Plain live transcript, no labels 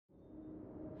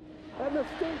a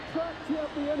state track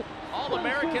champion.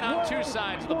 All-American on two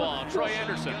sides of the ball, Troy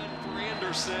Andersen. For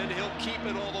Andersen, he'll keep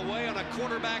it all the way on a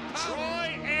quarterback.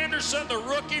 Troy Andersen, the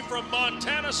rookie from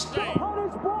Montana State. On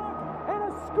his block and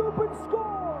a scoop and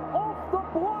score off the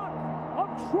block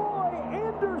of Troy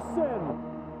Andersen.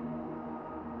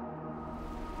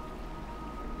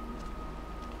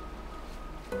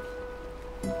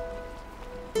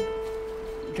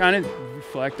 Kind of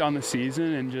reflect on the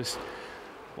season and just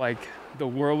like the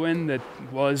whirlwind that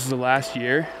was the last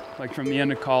year, like from the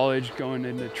end of college going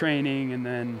into training and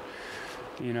then,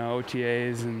 you know,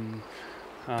 OTAs and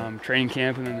training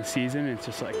camp and then the season. It's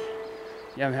just like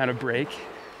you haven't had a break,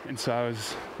 and so I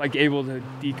was like able to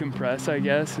decompress, I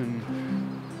guess, and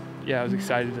yeah, I was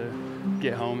excited to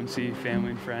get home and see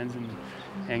family and friends and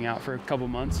hang out for a couple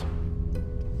months.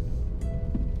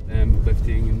 And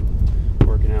lifting and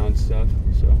working out and stuff.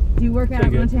 So. Do you work out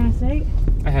at Montana State?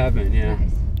 I have been, yeah.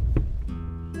 Nice.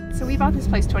 So we bought this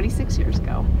place 26 years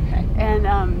ago, okay.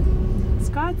 And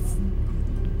Scott's,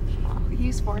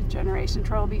 he's fourth generation,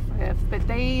 Troy will be fifth, but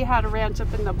they had a ranch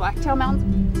up in the Blacktail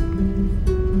Mountains.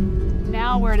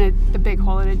 Now we're in the Big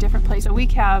Hole in a different place. A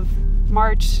week have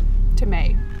March to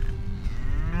May.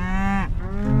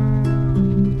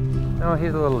 No,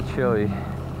 he's a little chilly.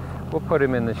 We'll put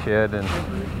him in the shed and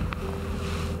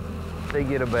they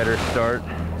get a better start.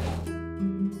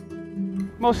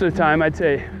 Most of the time, I'd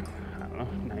say, I don't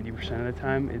know, 90% of the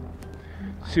time,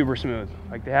 it's super smooth.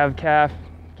 Like they have calf,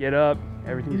 get up,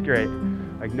 everything's great.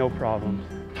 Like no problems.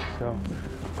 So.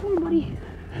 Come on, buddy.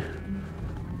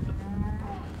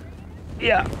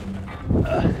 Yeah.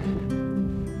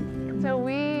 So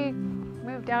we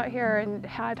moved out here and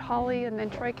had Holly, and then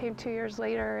Troy came 2 years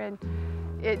later, and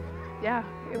it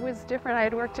was different. I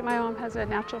had worked at, my mom has a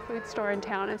natural food store in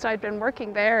town, and so I'd been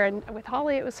working there, and with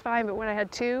Holly it was fine, but when I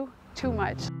had two, too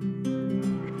much. We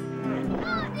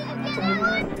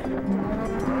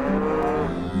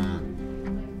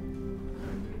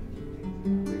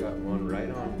got one right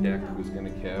on deck who's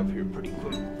gonna calve here pretty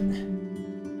quick.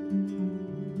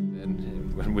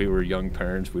 And when we were young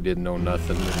parents, we didn't know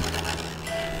nothing.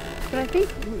 But I think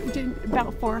we did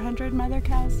about 400 mother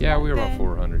cows. Yeah, we were about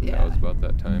 400 cows about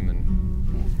that time, and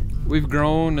we've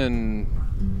grown and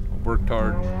worked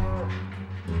hard.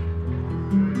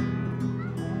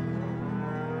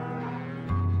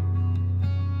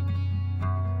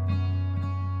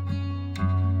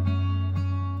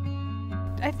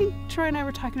 I think Troy and I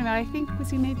were talking about, I think, was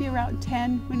he maybe around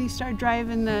 10 when he started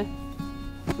driving the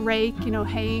rake, you know,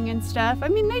 haying and stuff. I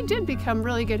mean, they did become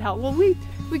really good help. Well, we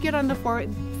get on the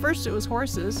first it was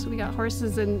horses. We got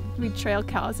horses and we'd trail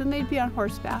cows, and they'd be on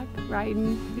horseback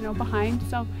riding, you know, behind.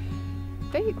 So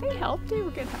they helped. They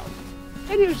were good help.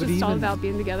 And it was just all about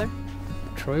being together.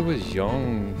 Troy was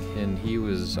young, and he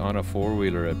was on a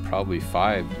four-wheeler at probably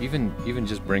 5, even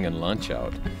just bringing lunch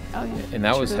out. Oh, yeah. And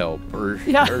that was help. Or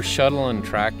shuttling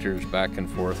tractors back and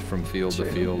forth from field to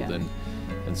field, and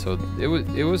so it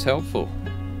was helpful.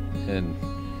 And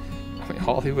I mean,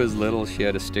 Holly was little. She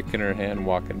had a stick in her hand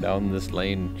walking down this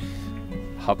lane,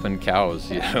 hupping cows,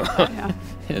 you know.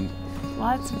 And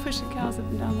lots of pushing cows up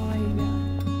and down the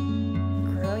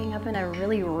lane, Growing up in a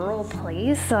really rural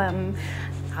place,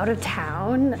 out of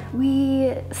town,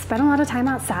 we spent a lot of time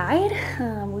outside.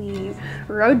 We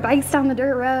rode bikes down the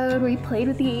dirt road, we played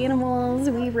with the animals,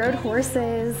 we rode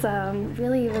horses.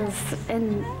 Really was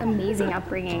an amazing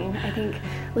upbringing. I think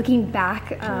looking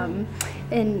back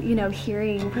and, you know,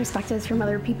 hearing perspectives from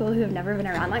other people who have never been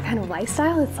around that kind of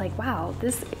lifestyle, it's like, wow,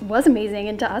 this was amazing,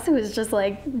 and to us it was just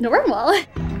like normal.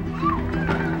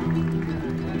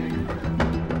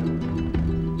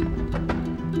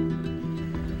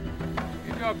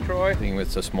 Troy. I think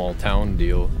it's a small town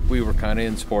deal. We were kind of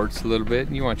in sports a little bit,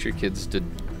 and you want your kids to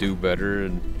do better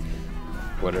and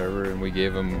whatever, and we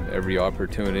gave them every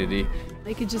opportunity.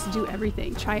 They could just do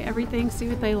everything, try everything, see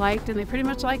what they liked, and they pretty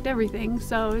much liked everything.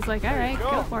 So it was like, all right,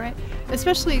 go for it.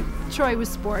 Especially Troy with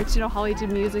sports. You know, Holly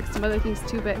did music, some other things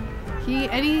too, but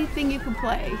anything you could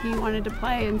play, he wanted to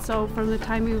play. And so from the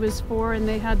time he was 4 and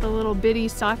they had the little bitty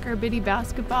soccer, bitty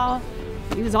basketball,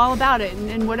 he was all about it.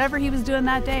 And whatever he was doing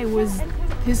that day was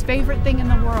his favorite thing in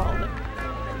the world.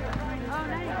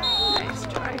 Nice,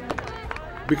 Troy.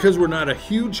 Because we're not a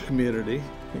huge community,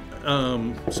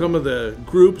 some of the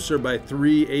groups are by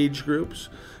 3 age groups,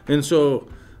 and so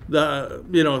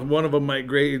one of them might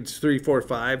grades 3, 4,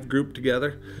 5 grouped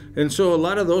together, and so a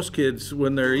lot of those kids,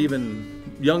 when they're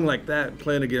even young like that,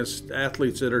 playing against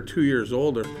athletes that are 2 years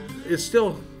older, it's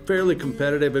still fairly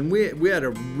competitive. And we had a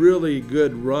really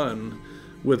good run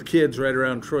with kids right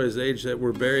around Troy's age that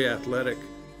were very athletic.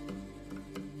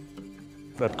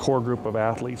 that core group of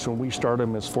athletes. When we started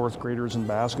them as 4th graders in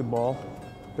basketball,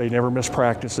 they never missed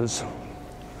practices.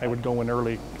 I would go in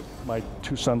early. My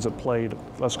 2 sons that played,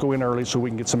 let's go in early so we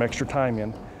can get some extra time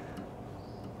in.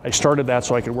 I started that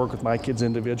so I could work with my kids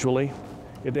individually.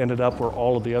 It ended up where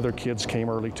all of the other kids came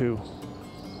early too,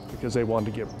 because they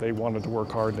wanted to work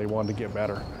hard, they wanted to get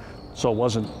better. So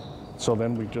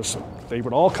then they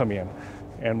would all come in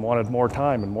and wanted more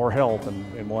time and more help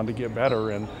and wanted to get better.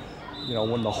 And you know,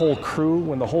 when the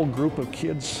whole group of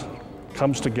kids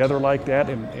comes together like that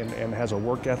and has a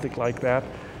work ethic like that,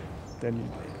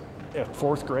 then at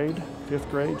 4th grade, 5th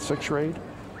grade, 6th grade,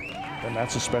 then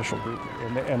that's a special group.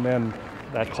 And then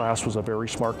that class was a very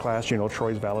smart class. You know,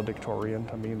 Troy's valedictorian.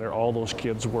 I mean, all those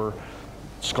kids were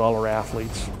scholar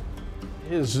athletes.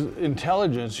 His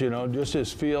intelligence, you know, just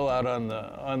his feel out on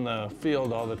the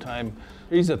field all the time.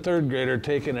 He's a 3rd grader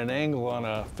taking an angle on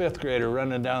a 5th grader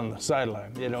running down the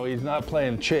sideline. You know, he's not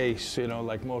playing chase, you know,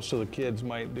 like most of the kids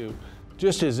might do.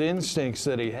 Just his instincts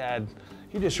that he had,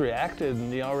 he just reacted,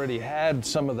 and he already had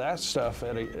some of that stuff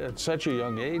at such a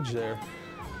young age there.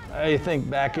 I think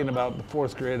back in about the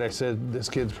 4th grade, I said, this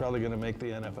kid's probably going to make the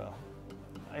NFL.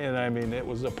 And I mean, it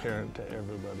was apparent to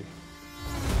everybody.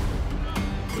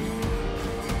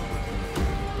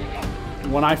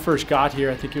 When I first got here,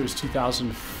 I think it was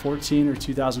 2014 or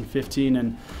 2015,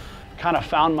 and kind of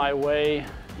found my way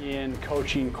in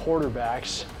coaching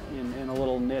quarterbacks in a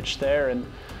little niche there. And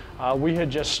we had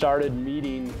just started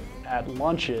meeting at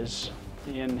lunches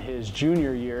in his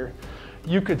junior year.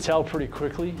 You could tell pretty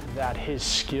quickly that his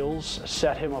skills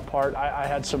set him apart. I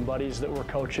had some buddies that were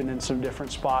coaching in some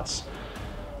different spots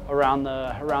around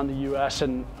the U.S.,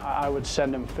 and I would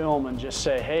send him film and just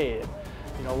say, hey,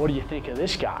 you know, what do you think of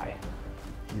this guy?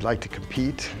 He liked to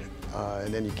compete,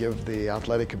 and then you give the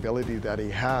athletic ability that he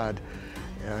had,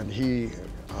 and he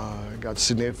got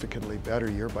significantly better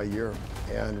year by year,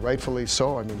 and rightfully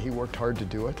so. I mean, he worked hard to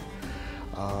do it.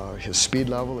 His speed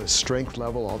level, his strength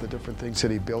level, all the different things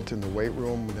that he built in the weight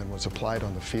room and then was applied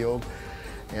on the field.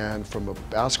 And from a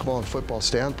basketball and football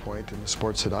standpoint, in the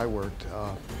sports that I worked,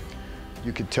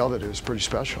 you could tell that it was pretty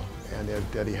special, and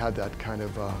that he had that kind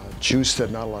of juice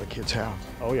that not a lot of kids have.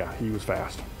 Oh yeah, he was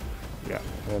fast. Yeah,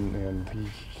 and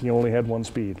he only had one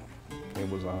speed. It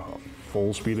was a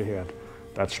full speed ahead.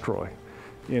 That's Troy.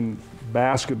 In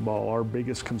basketball, our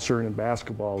biggest concern in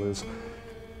basketball is,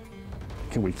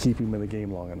 can we keep him in the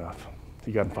game long enough?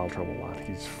 He got in foul trouble a lot.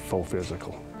 He's full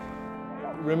physical.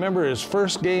 Remember his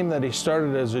first game that he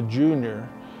started as a junior,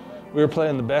 we were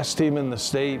playing the best team in the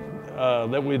state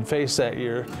that we'd faced that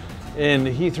year, and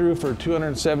he threw for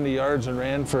 270 yards and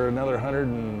ran for another 100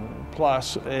 and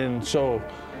plus, and so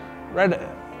right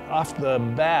off the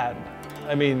bat,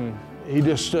 I mean, he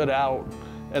just stood out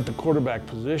at the quarterback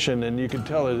position, and you could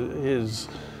tell his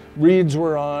reads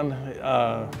were on.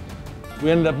 We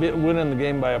ended up winning the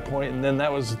game by a point, and then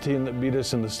that was the team that beat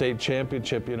us in the state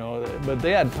championship, you know. But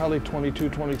they had probably 22,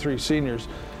 23 seniors.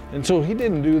 And so he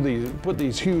didn't put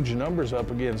these huge numbers up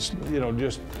against, you know,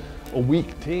 just a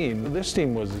weak team. This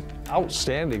team was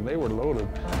outstanding. They were loaded.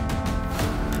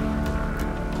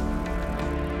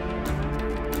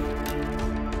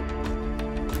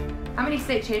 How many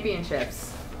state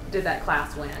championships did that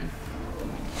class win?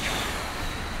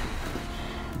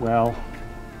 Well,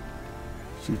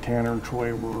 see, Tanner and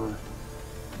Troy were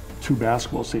 2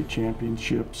 basketball state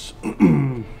championships.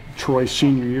 Troy's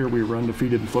senior year, we were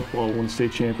undefeated in football, won a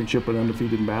state championship, but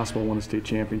undefeated in basketball, won a state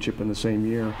championship in the same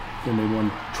year. Then they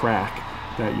won track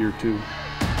that year too.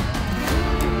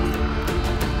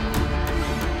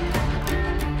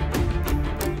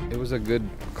 It was a good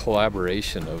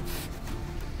collaboration of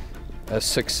a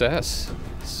success.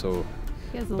 So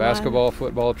basketball,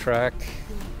 football, track.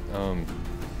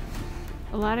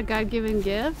 A lot of God-given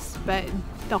gifts, but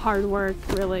the hard work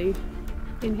really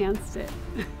enhanced it.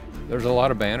 There's a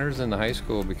lot of banners in the high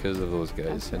school because of those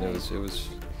guys, and it was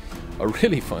a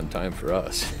really fun time for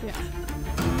us. Yeah.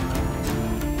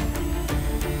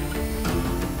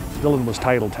 Dillon was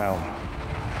title town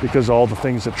because of all the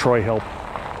things that Troy helped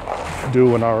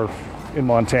do in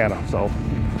Montana. So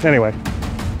anyway.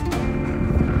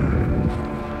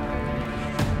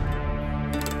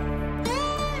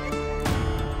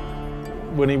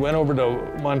 When he went over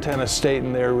to Montana State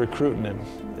and they were recruiting him,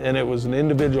 and it was an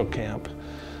individual camp,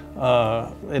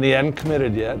 and he hadn't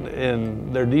committed yet,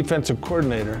 and their defensive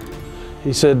coordinator,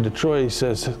 he said to Troy, he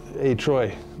says, hey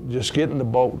Troy, just get in the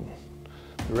boat,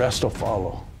 the rest will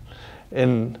follow.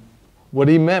 And what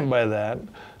he meant by that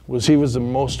was he was the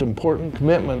most important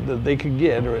commitment that they could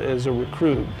get as a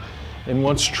recruit. And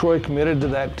once Troy committed to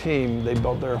that team, they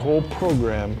built their whole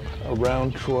program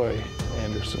around Troy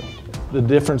Andersen. the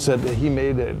difference that he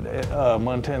made at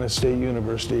Montana State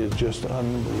University is just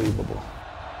unbelievable.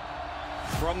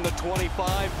 From the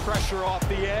 25, pressure off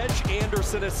the edge.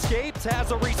 Andersen escapes,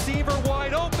 has a receiver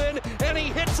wide open, and he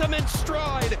hits him in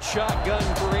stride. Shotgun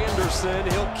for Andersen.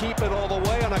 He'll keep it all the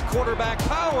way on a quarterback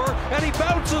power, and he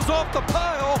bounces off the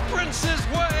pile, sprints his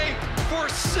way for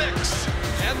 6.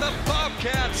 And the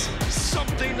Bobcats,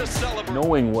 something to celebrate.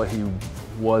 Knowing what he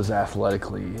was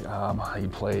athletically, he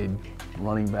played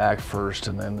running back first,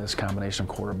 and then this combination of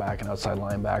quarterback and outside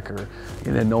linebacker.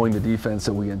 And then knowing the defense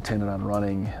that we intended on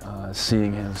running,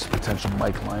 seeing his potential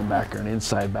Mike linebacker and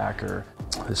inside backer,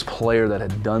 this player that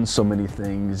had done so many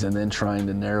things, and then trying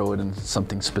to narrow it into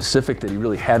something specific that he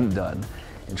really hadn't done,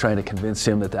 and trying to convince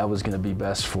him that that was going to be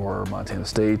best for Montana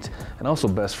State and also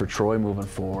best for Troy moving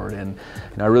forward. And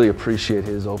I really appreciate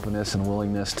his openness and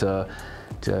willingness to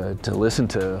listen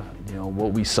to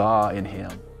what we saw in him.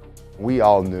 We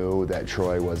all knew that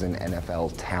Troy was an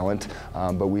NFL talent,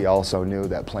 but we also knew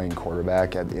that playing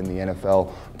quarterback in the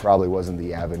NFL probably wasn't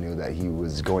the avenue that he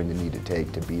was going to need to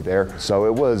take to be there. So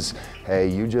it was, hey,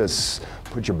 you just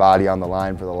put your body on the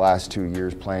line for the last 2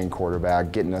 years playing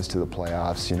quarterback, getting us to the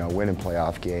playoffs, winning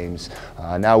playoff games.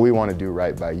 Now we want to do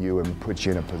right by you and put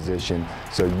you in a position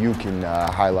so you can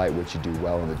highlight what you do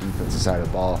well on the defensive side of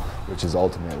the ball, which is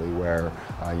ultimately where,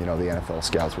 the NFL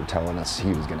scouts were telling us he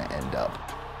was going to end up.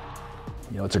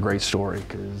 It's a great story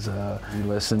because he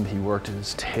listened, he worked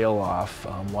his tail off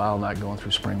while not going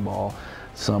through spring ball,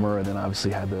 summer, and then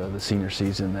obviously had the senior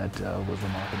season that was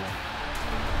remarkable.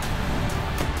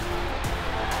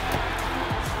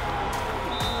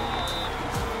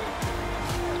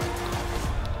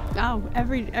 Oh,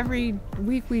 every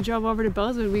week we drove over to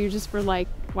Bozeman, we just were like,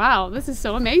 wow, this is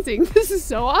so amazing. This is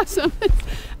so awesome.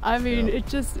 I mean, it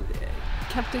just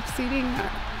kept exceeding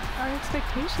our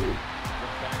expectations.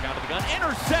 Back out of the gun,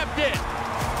 intercepted.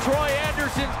 Troy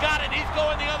Andersen's got it. He's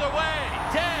going the other way.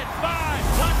 10, 5,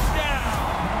 touchdown.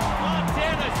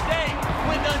 Montana State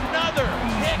with another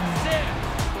pick six.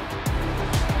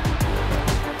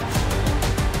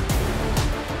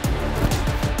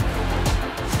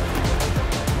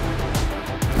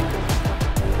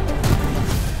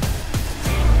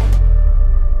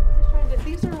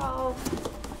 These are all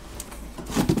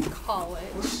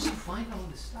college. Where did you find all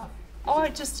this stuff? Oh,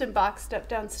 it just in boxed up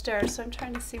downstairs, so I'm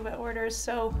trying to see what orders.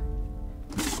 So,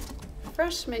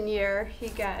 freshman year, he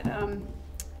got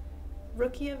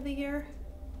Rookie of the Year.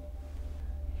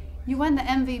 You won the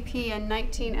MVP in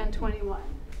 19 and 21.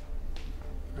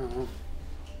 Won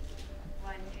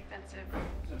Defensive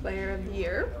Player of the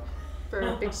Year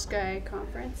for Big Sky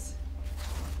Conference.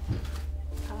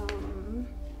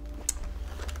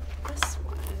 This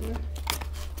one.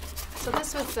 So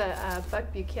this was the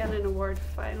Buck Buchanan Award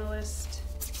finalist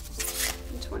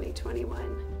in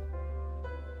 2021.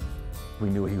 We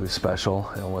knew he was special,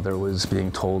 whether it was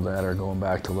being told that or going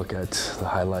back to look at the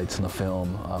highlights in the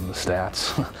film, the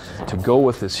stats. To go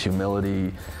with this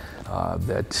humility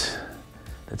that's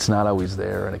not always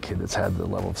there in a kid that's had the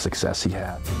level of success he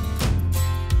had.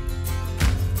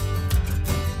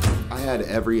 I had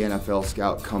every NFL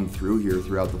scout come through here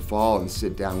throughout the fall and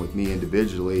sit down with me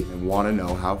individually and want to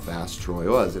know how fast Troy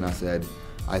was. And I said,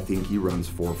 I think he runs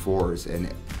 4.4s,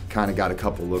 and kind of got a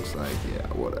couple looks like, yeah,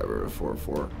 whatever,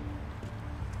 4.4.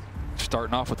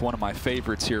 Starting off with one of my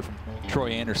favorites here, from Troy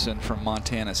Andersen from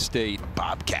Montana State.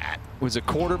 Bobcat was a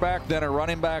quarterback, then a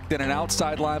running back, then an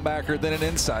outside linebacker, then an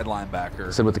inside linebacker.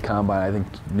 I said with the combine, I think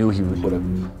knew he would put up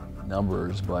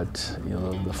numbers, but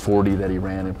the 40 that he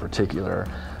ran in particular,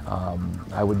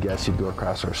 I would guess you'd go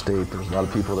across our state. There's a lot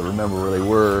of people that remember where they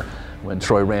were when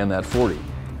Troy ran that 40.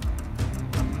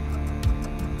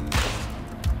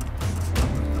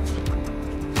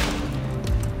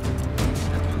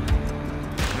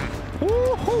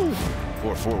 Woo-hoo!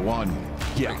 4.41.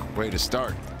 Yeah, way to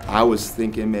start. I was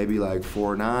thinking maybe like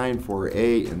 4.9,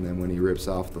 4.8, and then when he rips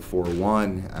off the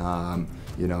 4.1,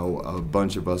 a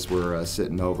bunch of us were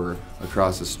sitting over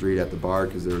across the street at the bar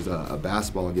because there was a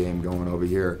basketball game going over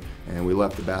here, and we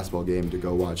left the basketball game to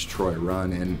go watch Troy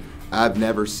run. And I've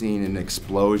never seen an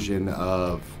explosion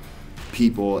of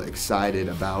people excited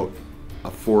about a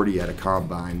 40 at a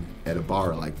combine at a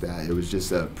bar like that. It was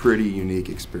just a pretty unique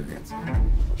experience.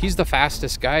 He's the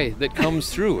fastest guy that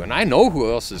comes through, and I know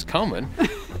who else is coming,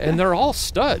 and they're all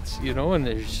studs, and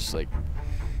there's just like,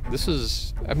 this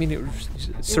is, I mean,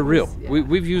 it's surreal. Yeah.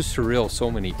 We've used surreal so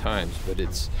many times, but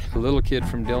it's a little kid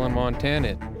from Dillon,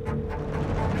 Montana.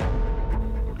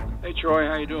 Hey Troy,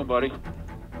 how you doing, buddy?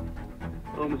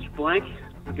 Hello, Mr. Blank.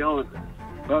 How's it going?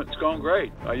 Well, it's going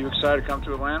great. Are you excited to come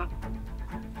to Atlanta?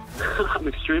 I'm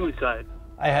extremely excited.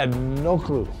 I had no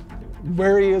clue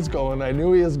where he is going. I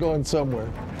knew he was going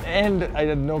somewhere. And I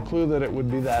had no clue that it would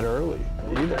be that early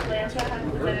either.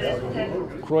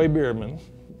 Croy Bierman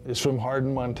is from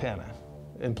Hardin, Montana,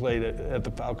 and played at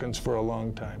the Falcons for a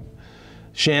long time.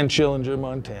 Shan Schillinger,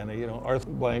 Montana, you know, Arthur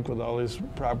Blank with all his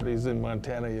properties in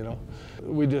Montana, you know.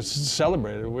 We just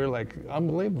celebrated. We were like,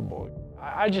 unbelievable.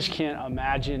 I just can't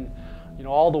imagine, you know,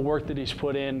 all the work that he's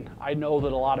put in. I know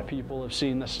that a lot of people have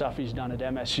seen the stuff he's done at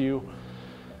MSU.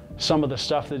 Some of the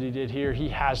stuff that he did here, he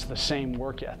has the same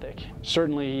work ethic.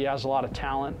 Certainly he has a lot of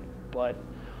talent, but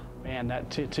man,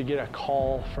 to get a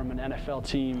call from an NFL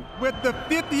team. With the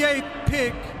 58th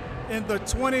pick in the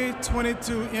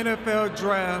 2022 NFL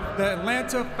Draft, the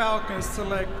Atlanta Falcons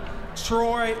select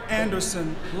Troy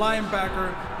Andersen,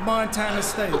 linebacker, Montana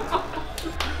State.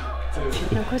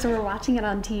 And of course, we were watching it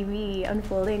on TV,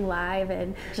 unfolding live,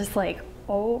 and just like,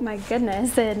 oh my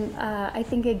goodness. And I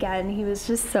think, again, he was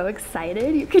just so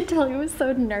excited. You could tell he was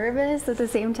so nervous at the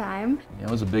same time. It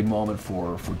was a big moment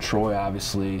for Troy,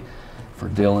 obviously, for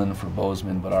Dillon, for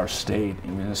Bozeman, but our state.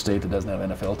 In a state that doesn't have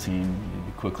an NFL team,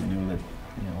 you quickly knew that,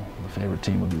 you know, the favorite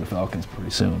team would be the Falcons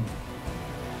pretty soon.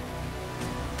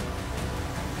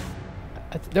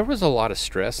 There was a lot of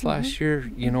stress last year,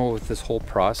 you know, with this whole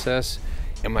process.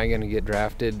 Am I going to get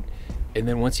drafted? And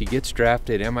then once he gets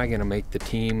drafted, am I going to make the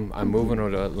team? I'm moving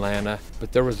to Atlanta.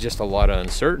 But there was just a lot of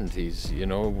uncertainties, you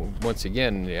know. Once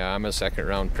again, yeah, I'm a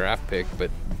second-round draft pick, but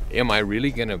am I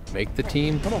really going to make the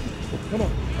team? Come on, come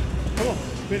on, come on.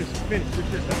 Finish.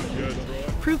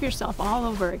 Prove yourself all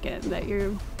over again, that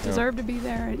you deserve to be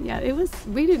there. And yeah, it was,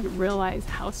 we didn't realize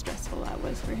how stressful that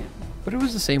was for him. But it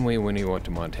was the same way when he went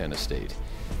to Montana State.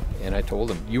 And I told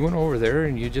him, you went over there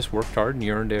and you just worked hard and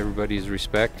you earned everybody's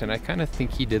respect. And I kind of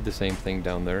think he did the same thing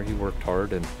down there. He worked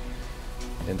hard and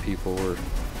people were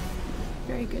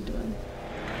very good to him.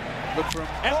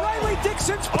 And Riley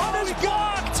Dixon's punt is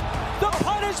blocked. The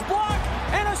punt is blocked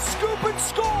and a scoop and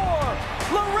score.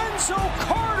 Lorenzo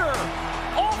Carter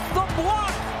off the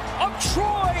block of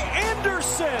Troy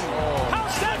Andersen.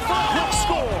 How's that for a quick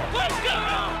score? Let's go!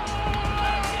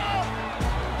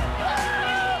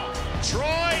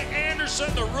 Troy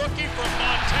Andersen, the rookie from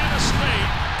Montana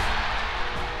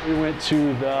State. We went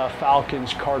to the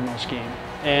Falcons-Cardinals game,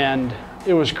 and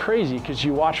it was crazy because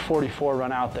you watch 44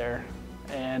 run out there,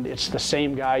 and it's the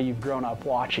same guy you've grown up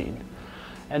watching.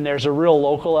 And there's a real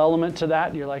local element to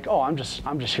that. You're like, oh, I'm just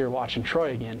here watching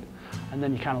Troy again. And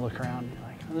then you kind of look around and you're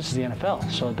like, oh, this is the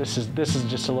NFL, so this is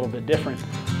just a little bit different.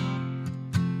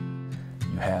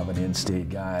 You have an in-state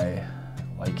guy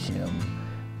like him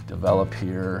develop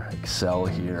here, excel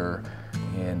here,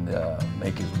 and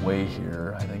make his way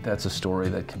here. I think that's a story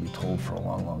that can be told for a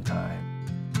long, long time.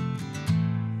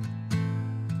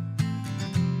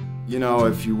 You know,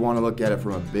 if you want to look at it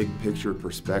from a big picture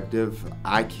perspective,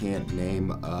 I can't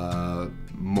name a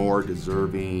more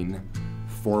deserving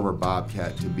former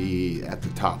Bobcat to be at the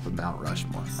top of Mount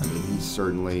Rushmore. I mean, he's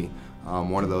certainly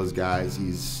one of those guys.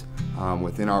 He's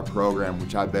within our program,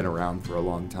 which I've been around for a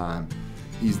long time.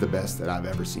 He's the best that I've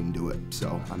ever seen do it.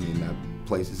 So, I mean, that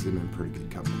places him in pretty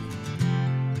good company.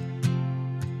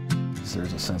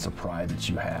 There's a sense of pride that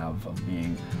you have of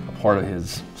being a part of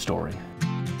his story.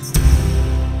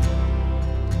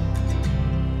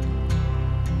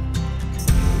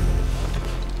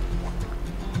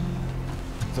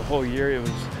 The whole year it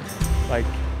was like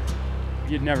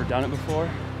you'd never done it before,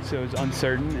 so it was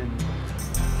uncertain, and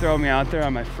throw me out there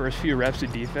on my first few reps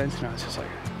of defense and I was just like,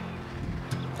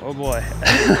 oh boy,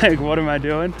 like what am I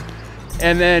doing?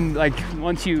 And then like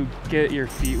once you get your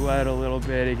feet wet a little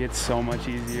bit, it gets so much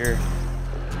easier.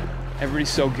 Everybody's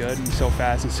so good and so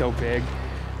fast and so big,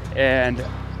 and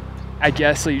I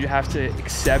guess you have to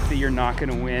accept that you're not going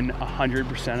to win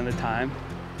 100% of the time.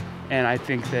 And I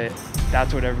think that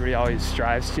that's what everybody always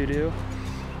strives to do,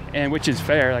 and which is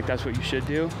fair, like that's what you should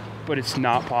do, but it's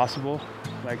not possible.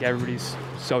 Like everybody's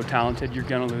so talented, you're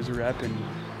gonna lose a rep, and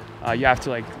you have to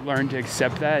like learn to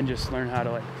accept that and just learn how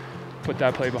to like put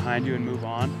that play behind you and move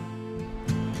on.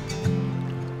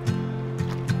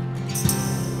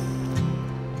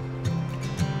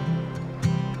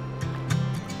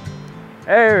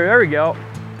 Hey, there we go.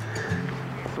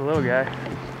 It's a little guy.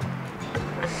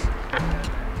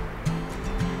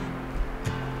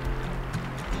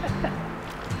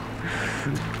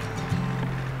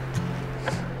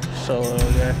 Solo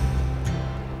guy.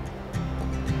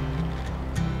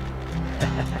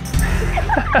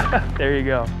 There you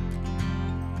go.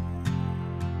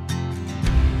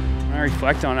 When I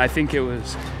reflect on it, I think it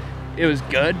was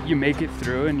good. You make it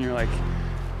through and you're like,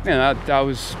 man,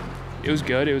 it was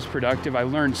good. It was productive. I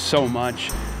learned so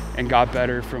much. and got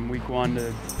better from week 1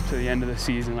 to the end of the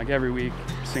season. Like every week,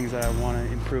 there's things that I want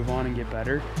to improve on and get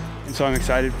better. And so I'm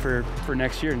excited for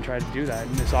next year and try to do that.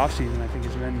 And this offseason, I think,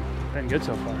 has been good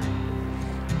so far.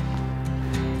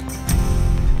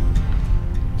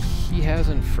 He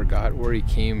hasn't forgot where he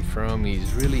came from. He's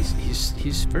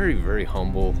very, very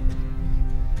humble.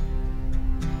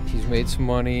 He's made some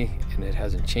money and it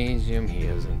hasn't changed him.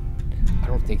 I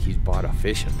don't think he's bought a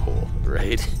fishing pole,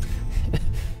 right?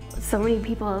 So many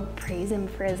people praise him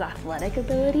for his athletic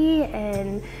ability,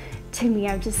 and to me,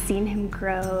 I've just seen him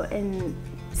grow in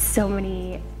so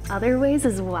many other ways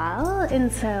as well. And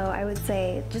so I would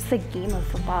say just the game of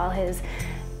football has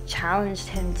challenged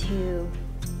him to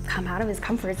come out of his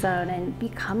comfort zone and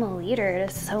become a leader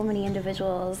to so many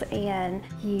individuals. And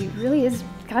he really is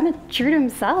kind of true to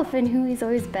himself and who he's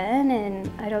always been, and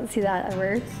I don't see that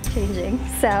ever changing.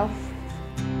 So.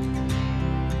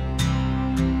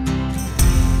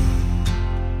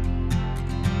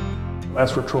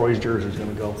 That's where Troy's jersey is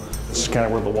going to go. This is kind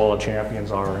of where the Wall of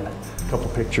Champions are, and a couple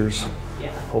pictures.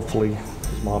 Yeah. Hopefully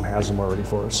his mom has them already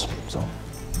for us. So,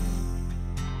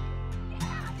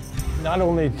 not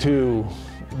only to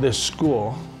this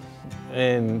school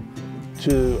and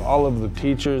to all of the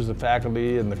teachers, the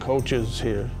faculty, and the coaches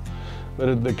here,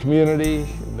 but the community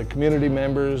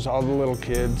members, all the little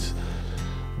kids,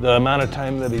 the amount of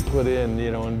time that he put in, you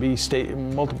know, and be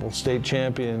multiple state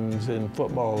champions in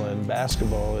football and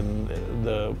basketball, and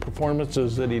the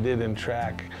performances that he did in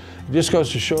track. It just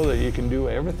goes to show that you can do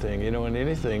everything, you know, in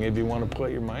anything if you want to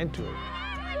put your mind to it.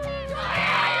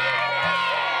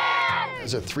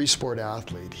 As a three-sport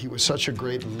athlete, he was such a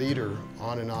great leader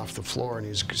on and off the floor, and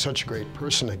he's such a great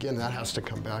person. Again, that has to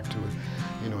come back to,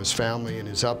 you know, his family and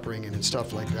his upbringing and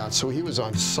stuff like that. So he was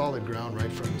on solid ground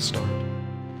right from the start.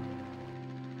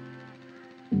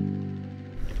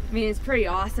 I mean, it's pretty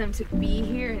awesome to be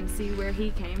here and see where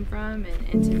he came from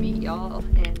and to meet y'all.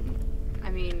 And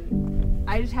I mean,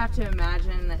 I just have to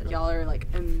imagine that y'all are like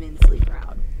immensely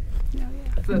proud. Oh, yeah.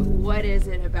 But what is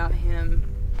it about him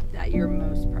that you're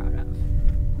most proud of?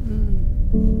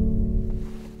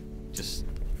 Just,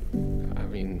 I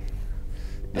mean,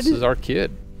 this is our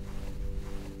kid.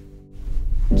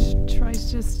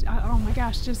 Troy's just, oh my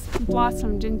gosh, just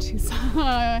blossomed into,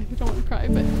 I don't want to cry,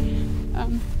 but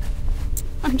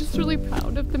I'm just really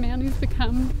proud of the man he's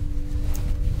become.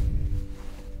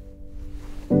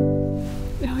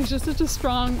 You know, he's just such a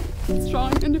strong,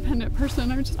 independent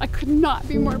person. I could not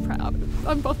be more proud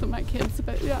of both of my kids,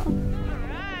 but yeah.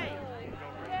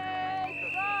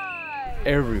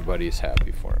 Everybody's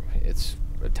happy for him. It's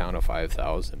a town of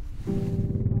 5,000.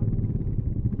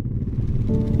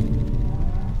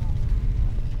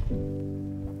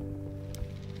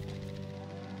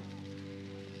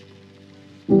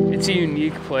 It's a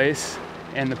unique place,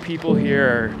 and the people here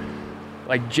are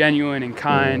like genuine and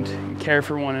kind and care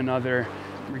for one another,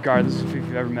 regardless if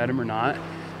you've ever met them or not.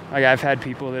 Like, I've had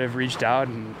people that have reached out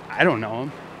and I don't know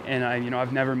them, and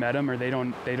I've never met them, or they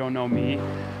don't know me,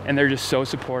 and they're just so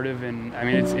supportive. And I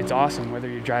mean, it's awesome. Whether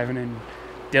you're driving in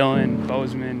Dillon,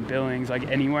 Bozeman, Billings, like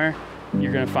anywhere,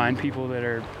 you're gonna find people that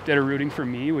are rooting for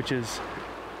me, which is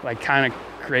like kind of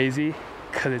crazy,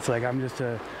 because it's like I'm just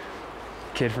a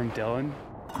kid from Dillon.